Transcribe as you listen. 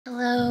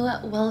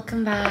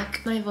welcome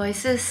back. My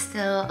voice is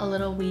still a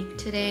little weak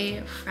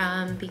today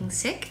from being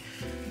sick,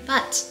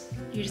 but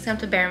you just have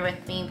to bear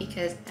with me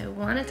because I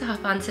wanted to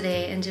hop on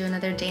today and do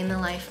another day in the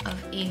life of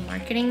a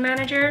marketing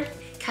manager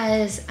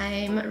because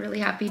I'm really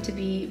happy to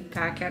be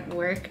back at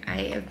work.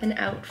 I have been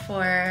out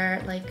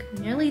for like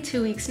nearly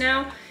 2 weeks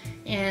now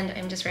and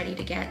I'm just ready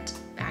to get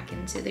back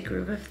into the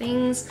groove of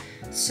things.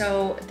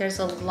 So there's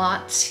a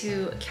lot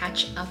to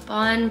catch up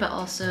on, but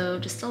also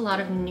just a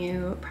lot of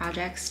new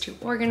projects to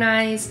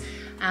organize.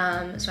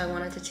 So I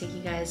wanted to take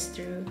you guys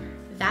through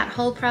that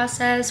whole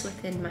process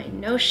within my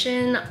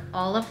Notion,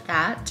 all of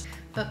that.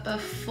 But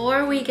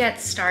before we get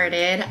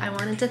started, I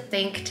wanted to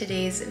thank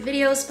today's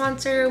video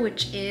sponsor,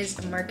 which is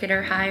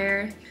Marketer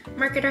Hire.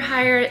 Marketer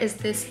Hire is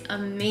this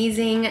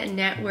amazing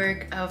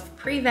network of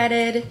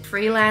pre-vetted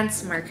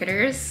freelance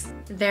marketers.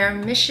 Their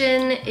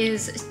mission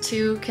is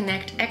to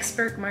connect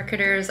expert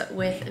marketers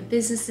with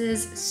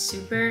businesses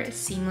super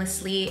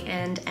seamlessly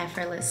and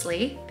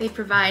effortlessly. They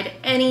provide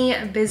any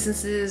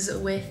businesses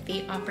with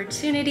the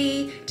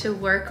opportunity to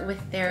work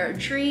with their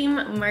dream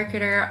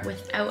marketer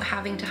without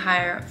having to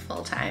hire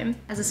full-time.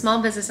 As a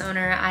small business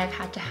owner, I've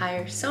had to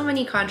hire so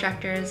many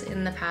contractors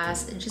in the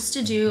past just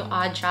to do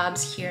odd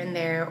jobs here and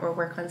there or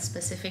work on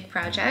specific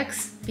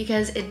projects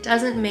because it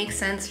doesn't make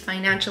sense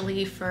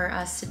financially for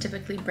us to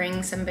typically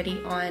bring somebody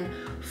on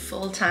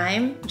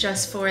full-time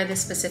just for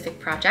this specific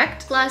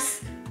project.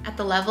 Plus, at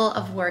the level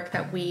of work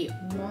that we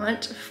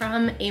want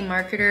from a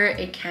marketer,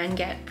 it can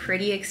get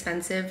pretty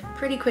expensive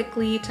pretty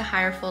quickly to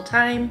hire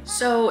full-time.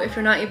 So if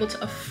you're not able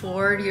to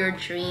afford your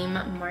dream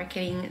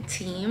marketing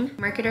team,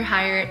 Marketer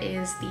Hire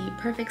is the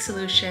perfect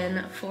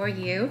solution for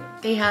you.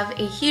 They have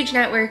a huge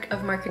network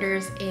of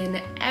marketers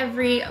in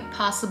every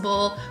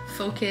possible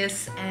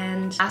focus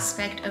and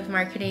aspect of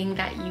marketing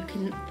that you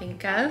can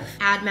think of.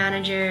 Ad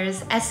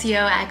managers,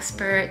 SEO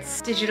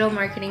experts, digital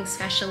marketing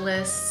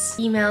specialists,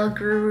 email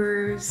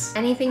gurus,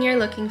 anything you're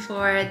looking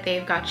for,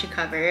 they've got you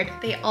covered.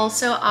 They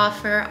also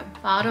offer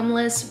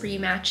bottomless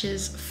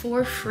rematches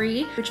for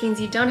free, which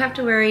means you don't have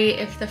to worry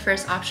if the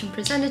first option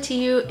presented to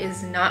you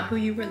is not who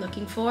you were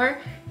looking for.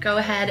 Go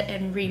ahead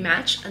and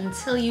rematch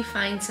until you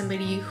find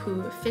somebody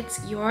who fits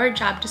your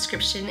job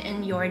description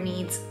and your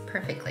needs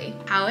perfectly.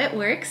 How it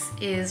works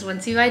is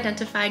once you've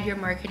identified your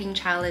marketing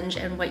challenge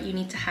and what you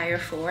need to hire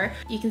for,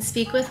 you can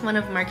speak with one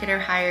of Marketer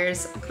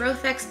Hire's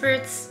growth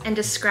experts and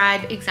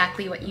describe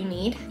exactly what you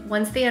need.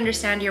 Once they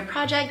understand your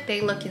project,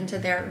 they look into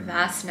their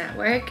vast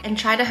network and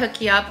try to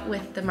hook you up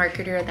with the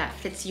marketer that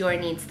fits your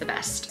needs the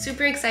best.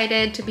 Super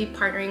excited to be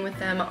partnering with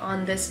them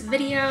on this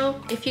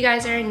video. If you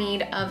guys are in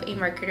need of a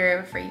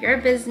marketer for your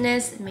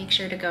business, make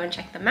sure to go and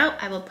check them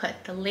out. I will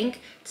put the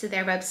link to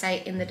their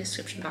website in the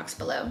description box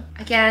below.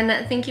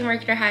 Again, thank you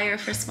Marketer Hire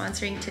for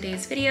sponsoring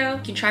today's video.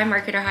 You can try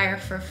Marketer Hire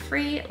for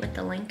free with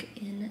the link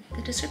in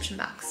the description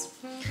box.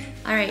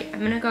 All right,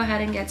 I'm gonna go ahead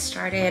and get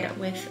started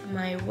with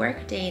my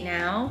work day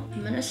now.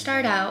 I'm gonna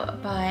start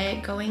out by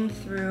going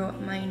through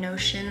my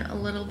Notion a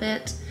little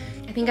bit.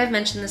 I think I've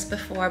mentioned this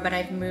before, but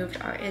I've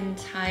moved our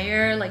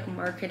entire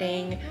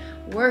marketing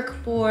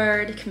work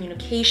board,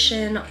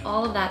 communication,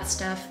 all of that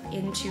stuff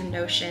into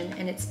Notion,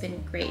 and it's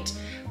been great.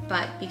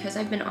 But because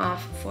I've been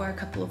off for a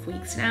couple of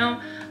weeks now,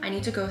 I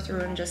need to go through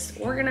and just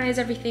organize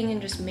everything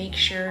and just make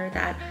sure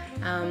that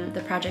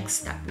the projects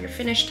that we're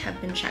finished have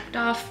been checked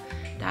off,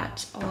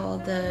 that all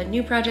the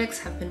new projects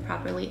have been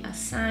properly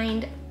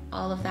assigned,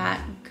 all of that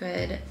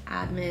good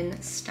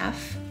admin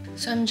stuff.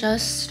 So I'm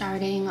just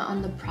starting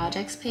on the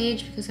projects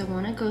page because I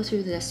want to go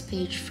through this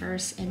page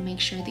first and make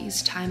sure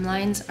these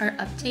timelines are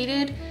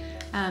updated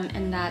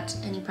and that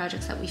any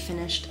projects that we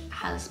finished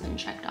has been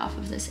checked off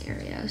of this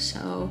area.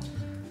 So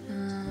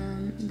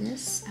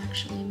this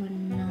actually we're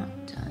not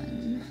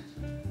done.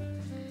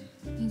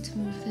 Need to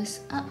move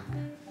this up.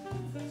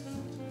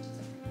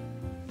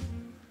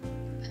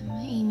 I'm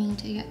aiming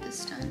to get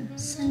this done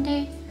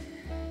Sunday.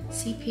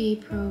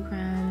 CPA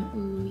program,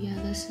 ooh yeah,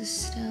 this is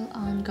still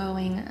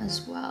ongoing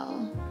as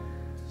well.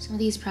 Some of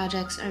these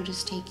projects are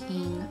just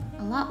taking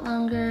a lot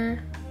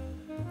longer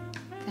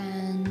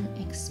than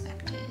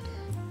expected.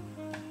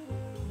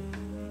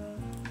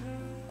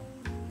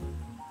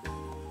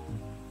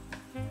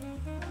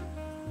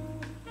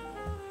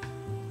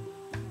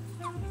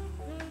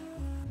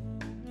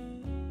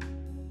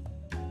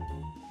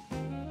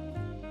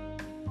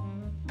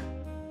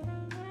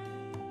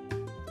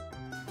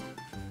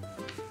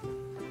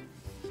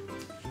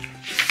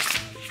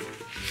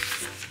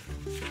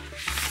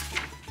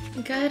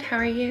 Good, how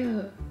are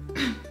you?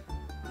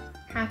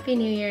 Happy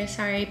New Year.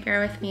 Sorry,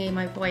 bear with me.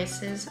 My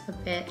voice is a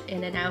bit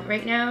in and out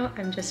right now.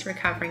 I'm just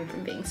recovering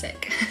from being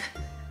sick.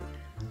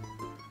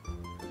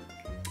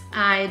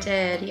 I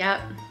did,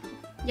 yep.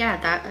 Yeah,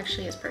 that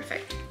actually is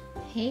perfect.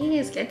 Hey,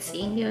 it's good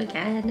seeing you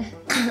again.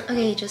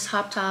 Okay, just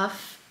hopped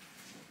off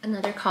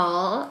another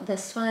call.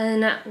 This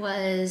one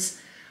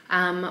was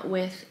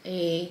with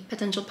a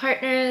potential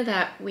partner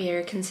that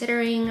we're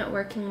considering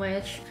working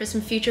with for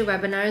some future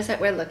webinars that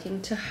we're looking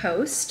to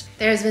host.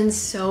 There's been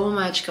so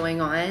much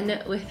going on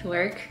with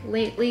work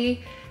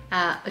lately,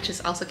 which is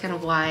also kind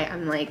of why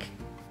I'm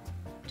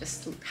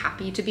just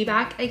happy to be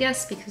back, I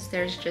guess, because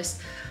there's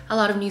just a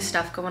lot of new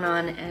stuff going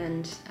on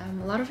and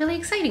a lot of really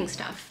exciting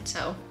stuff.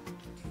 So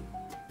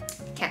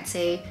can't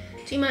say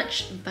too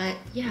much, but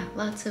yeah,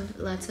 lots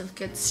of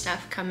good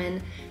stuff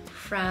coming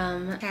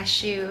from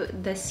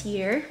Kashoo this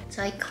year.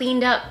 So I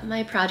cleaned up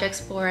my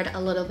projects board a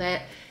little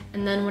bit,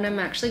 and then what I'm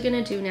actually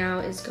gonna do now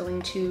is go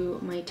into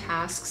my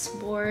tasks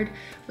board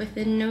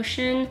within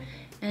Notion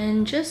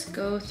and just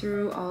go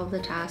through all of the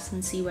tasks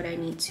and see what I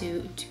need to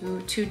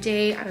do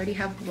today. I already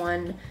have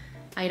one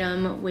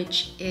item,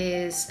 which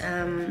is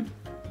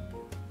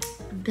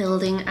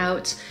building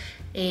out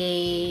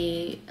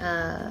a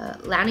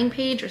landing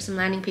page, or some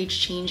landing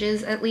page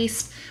changes at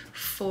least,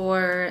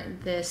 for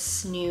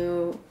this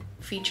new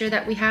feature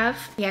that we have.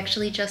 We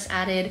actually just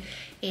added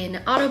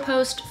an auto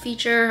post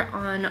feature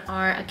on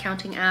our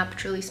accounting app,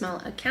 Truly Small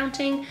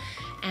Accounting,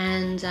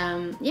 and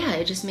yeah,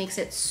 it just makes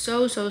it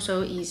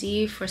so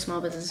easy for small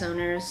business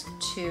owners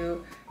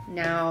to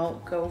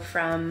now go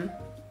from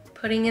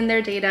putting in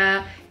their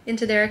data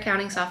into their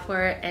accounting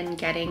software and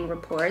getting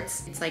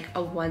reports. It's like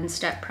a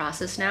one-step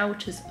process now,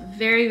 which is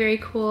very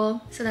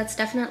cool. So that's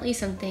definitely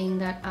something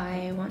that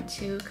I want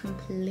to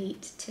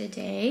complete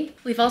today.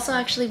 We've also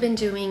actually been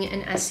doing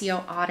an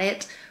SEO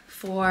audit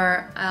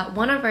for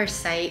one of our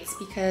sites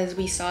because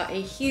we saw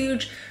a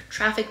huge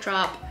traffic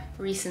drop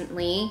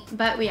recently,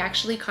 but we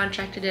actually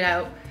contracted it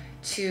out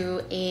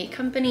to a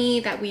company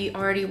that we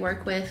already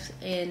work with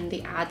in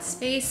the ad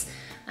space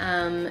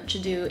to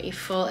do a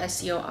full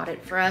SEO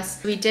audit for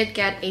us. We did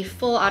get a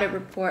full audit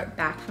report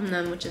back from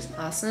them, which is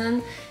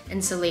awesome.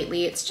 And so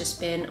lately it's just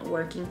been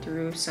working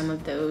through some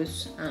of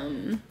those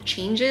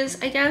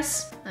changes, I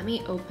guess. Let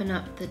me open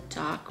up the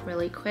doc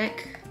really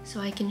quick so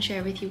I can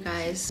share with you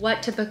guys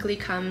what typically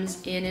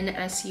comes in an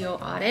SEO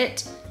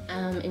audit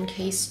in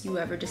case you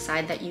ever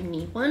decide that you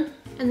need one.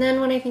 And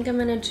then what I think I'm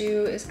gonna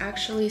do is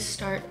actually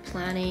start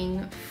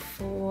planning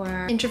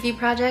for interview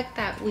project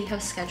that we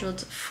have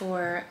scheduled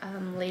for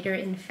later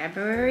in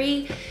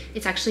February.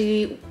 It's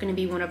actually gonna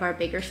be one of our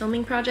bigger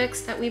filming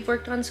projects that we've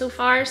worked on so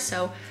far,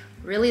 so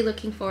really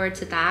looking forward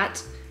to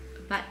that.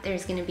 But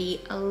there's gonna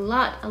be a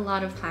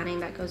lot of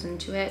planning that goes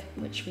into it,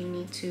 which we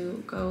need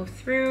to go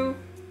through.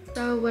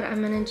 So what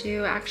I'm gonna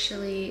do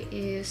actually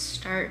is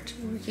start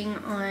working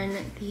on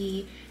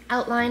the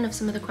outline of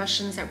some of the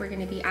questions that we're going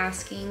to be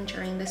asking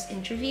during this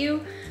interview,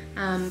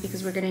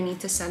 because we're going to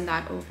need to send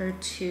that over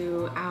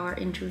to our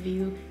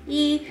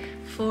interviewee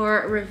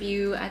for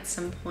review at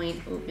some point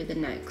over the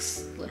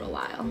next little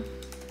while.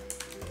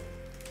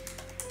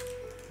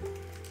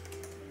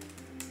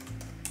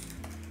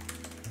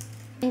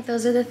 I think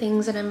those are the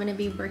things that I'm going to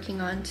be working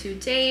on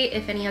today.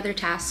 If any other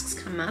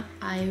tasks come up,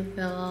 I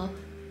will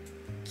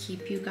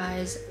keep you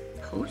guys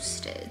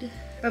posted.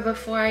 But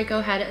before I go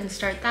ahead and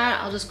start that,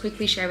 I'll just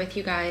quickly share with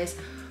you guys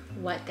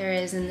what there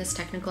is in this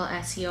technical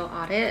SEO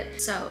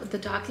audit. So the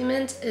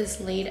document is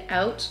laid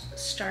out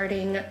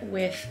starting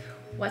with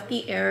what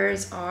the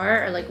errors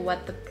are, or like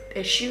what the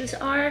issues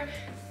are,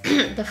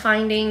 the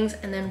findings,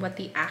 and then what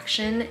the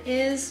action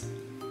is.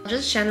 I'll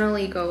just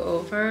generally go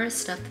over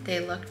stuff that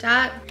they looked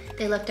at.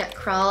 They looked at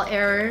crawl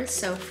errors,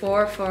 so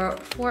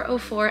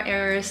 404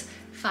 errors,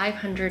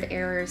 500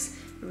 errors,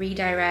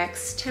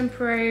 redirects,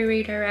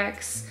 temporary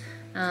redirects,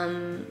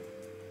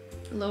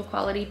 low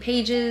quality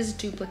pages,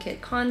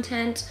 duplicate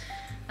content,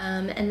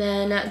 and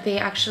then they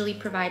actually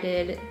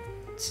provided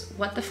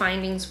what the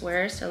findings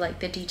were, so like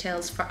the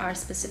details for our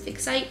specific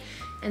site,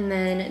 and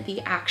then the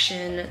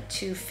action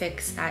to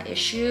fix that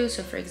issue.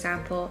 So for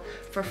example,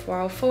 for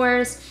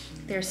 404s,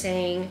 they're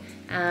saying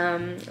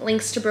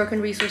links to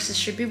broken resources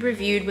should be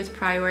reviewed, with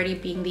priority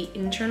being the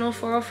internal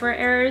 404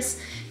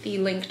 errors. The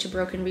link to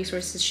broken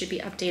resources should be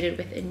updated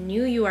with a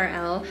new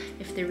URL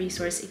if the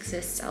resource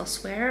exists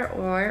elsewhere,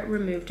 or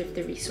removed if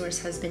the resource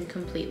has been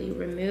completely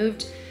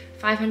removed.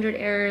 500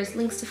 errors,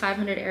 links to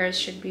 500 errors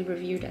should be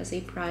reviewed as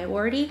a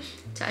priority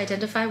to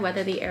identify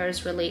whether the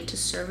errors relate to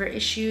server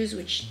issues,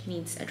 which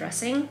needs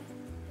addressing.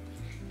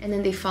 And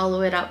then they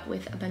follow it up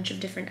with a bunch of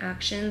different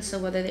actions. So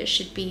whether there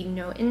should be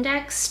no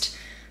indexed,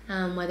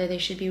 whether they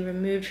should be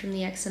removed from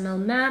the XML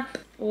map,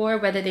 or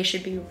whether they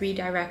should be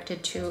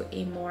redirected to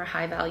a more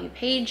high value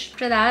page.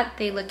 After that,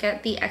 they look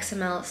at the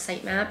XML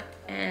sitemap,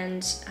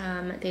 and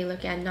they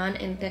look at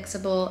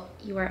non-indexable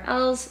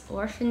URLs,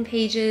 orphan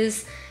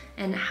pages,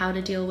 and how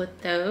to deal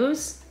with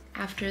those.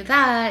 After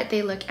that,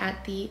 they look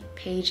at the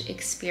page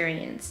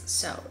experience.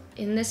 So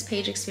in this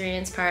page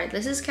experience part,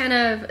 this is kind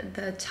of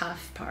the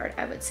tough part,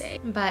 I would say.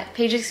 But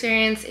page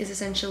experience is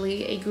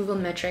essentially a Google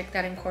metric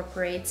that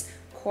incorporates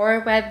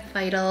core web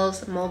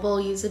vitals, mobile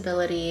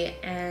usability,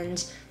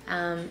 and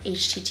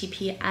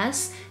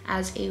HTTPS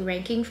as a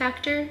ranking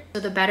factor. So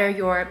the better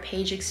your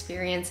page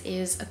experience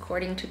is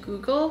according to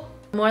Google,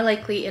 the more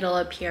likely it'll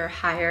appear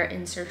higher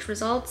in search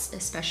results,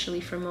 especially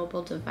for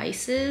mobile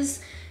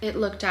devices. It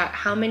looked at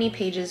how many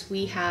pages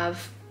we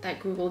have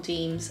that Google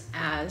deems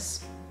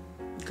as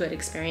good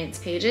experience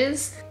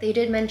pages. They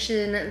did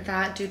mention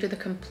that due to the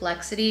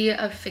complexity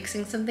of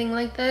fixing something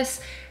like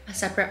this, a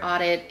separate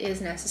audit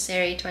is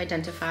necessary to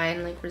identify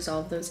and like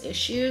resolve those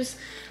issues.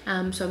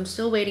 So I'm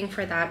still waiting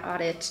for that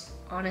audit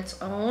on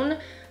its own.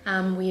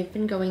 We've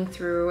been going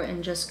through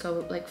and just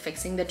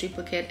fixing the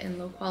duplicate and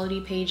low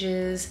quality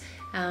pages,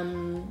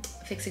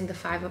 fixing the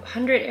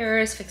 500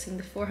 errors, fixing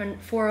the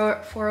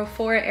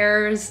 404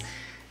 errors,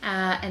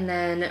 and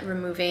then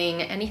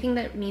removing anything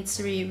that needs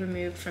to be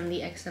removed from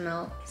the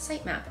XML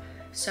sitemap.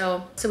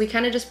 So we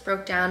kind of just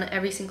broke down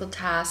every single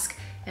task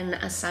and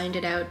assigned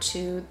it out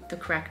to the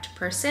correct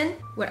person.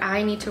 What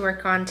I need to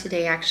work on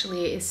today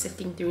actually is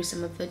sifting through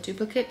some of the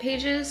duplicate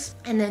pages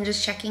and then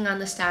just checking on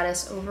the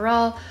status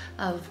overall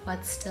of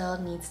what still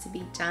needs to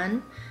be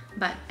done.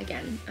 But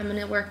again, I'm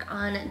gonna work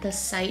on the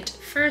site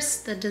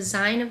first. The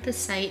design of the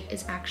site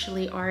is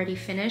actually already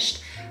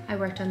finished. I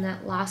worked on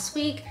that last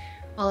week.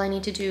 All I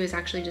need to do is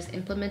actually just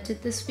implement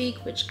it this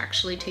week, which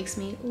actually takes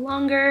me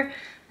longer.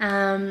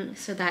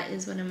 So that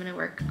is what I'm gonna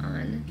work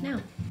on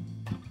now.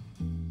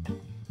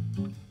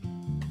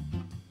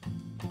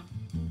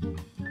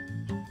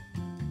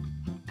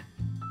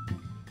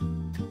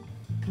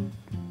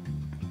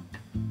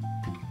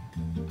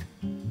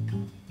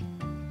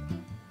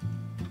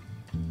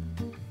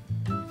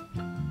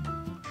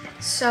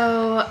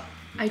 So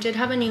I did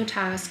have a new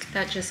task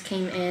that just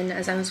came in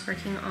as I was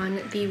working on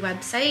the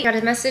website. I got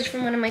a message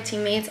from one of my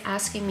teammates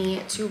asking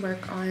me to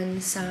work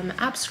on some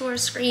app store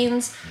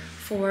screens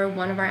for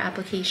one of our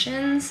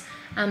applications.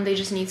 They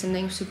just need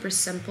something super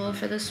simple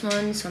for this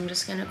one, so I'm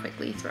just gonna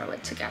quickly throw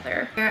it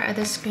together. Here are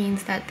the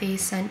screens that they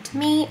sent to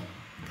me.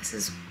 This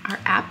is our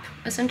app,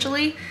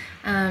 essentially,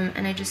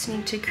 and I just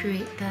need to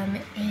create them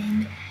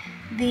in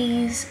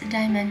these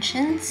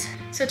dimensions.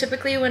 So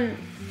typically when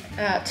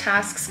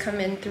tasks come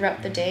in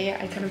throughout the day,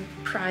 I kind of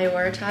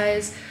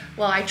prioritize,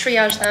 well, I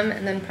triage them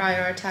and then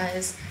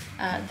prioritize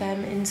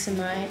them into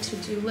my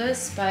to-do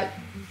list. But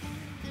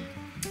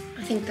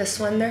I think this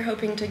one they're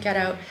hoping to get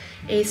out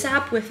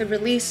ASAP with a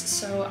release,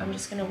 so I'm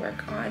just gonna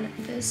work on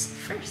this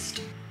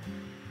first.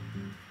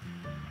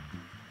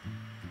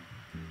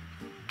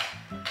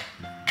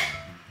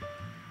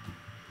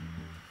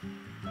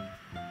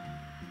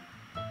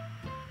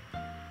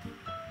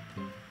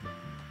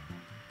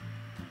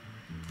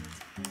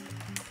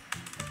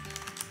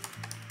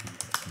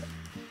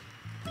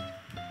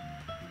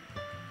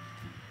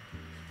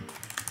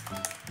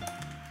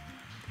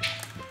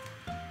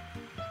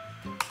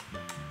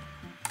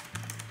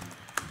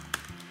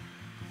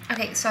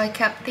 Okay, so I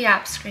kept the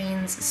app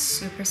screens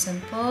super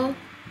simple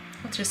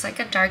with just like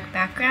a dark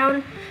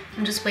background.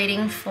 I'm just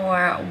waiting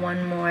for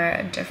one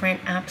more different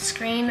app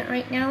screen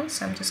right now,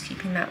 so I'm just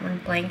keeping that one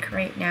blank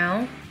right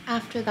now.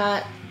 After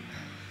that,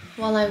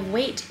 while I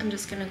wait, I'm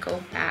just gonna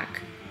go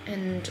back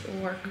and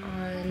work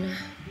on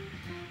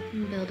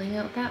building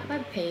out that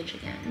web page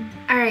again.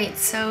 All right,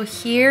 so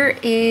here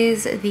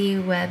is the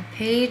web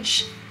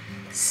page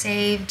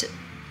saved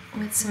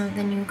with some of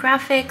the new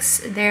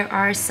graphics. There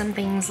are some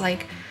things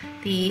like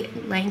the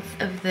length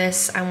of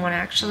this, I want to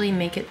actually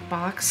make it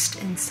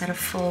boxed instead of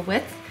full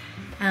width,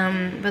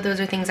 but those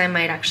are things I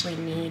might actually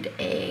need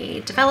a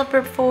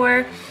developer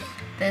for.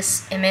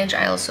 This image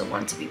I also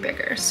want to be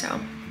bigger, so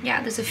yeah,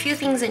 there's a few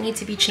things that need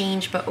to be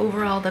changed, but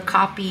overall the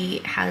copy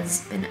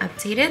has been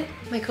updated.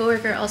 My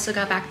coworker also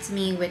got back to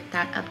me with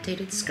that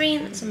updated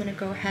screen, so I'm gonna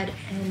go ahead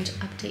and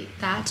update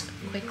that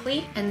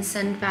quickly and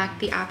send back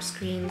the app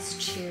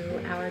screens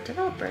to our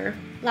developer.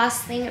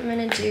 Last thing I'm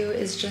gonna do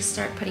is just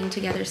start putting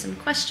together some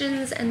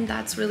questions, and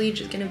that's really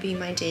just gonna be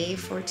my day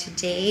for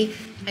today.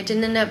 I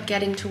didn't end up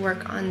getting to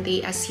work on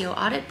the SEO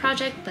audit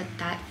project, but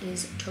that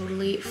is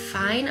totally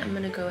fine. I'm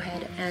gonna go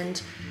ahead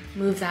and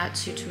move that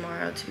to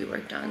tomorrow to be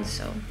worked on,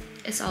 so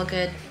it's all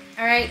good.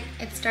 All right,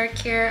 it's dark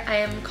here. I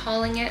am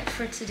calling it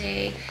for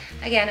today.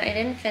 Again, I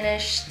didn't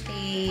finish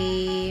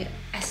the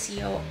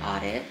SEO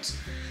audit,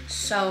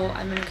 so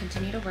I'm gonna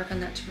continue to work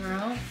on that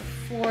tomorrow.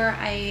 Before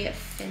I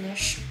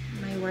finish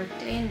my work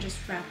day and just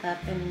wrap up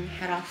and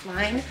head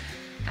offline,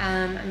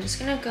 I'm just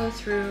gonna go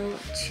through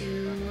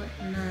to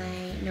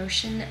my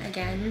Notion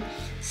again,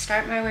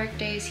 start my work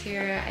days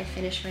here, I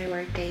finish my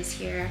work days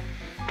here,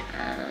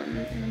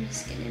 and I'm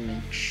just gonna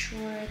make sure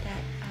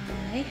that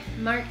I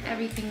mark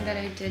everything that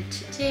I did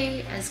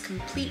today as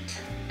complete,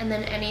 and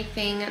then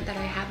anything that I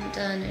haven't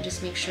done, I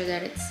just make sure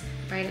that it's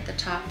right at the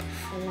top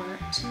for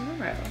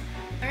tomorrow.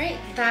 All right,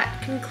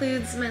 that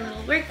concludes my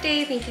little work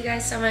day. Thank you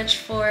guys so much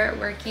for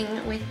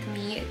working with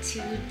me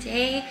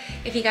today.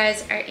 If you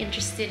guys are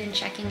interested in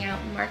checking out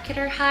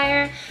Marketer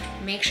Hire,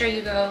 make sure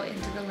you go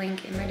into the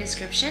link in my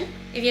description.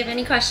 If you have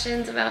any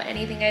questions about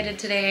anything I did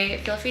today,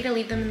 feel free to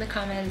leave them in the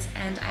comments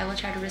and I will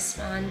try to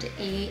respond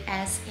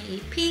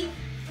ASAP.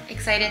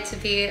 Excited to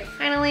be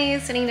finally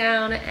sitting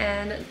down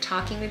and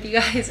talking with you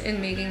guys and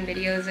making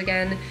videos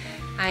again.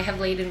 I have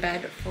laid in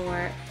bed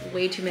for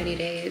way too many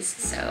days,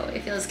 so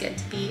it feels good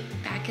to be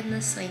back in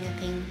the swing of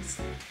things.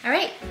 All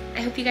right,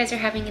 I hope you guys are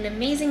having an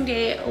amazing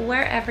day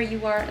wherever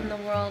you are in the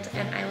world,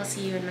 and I will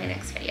see you in my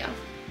next video.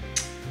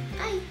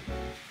 Bye.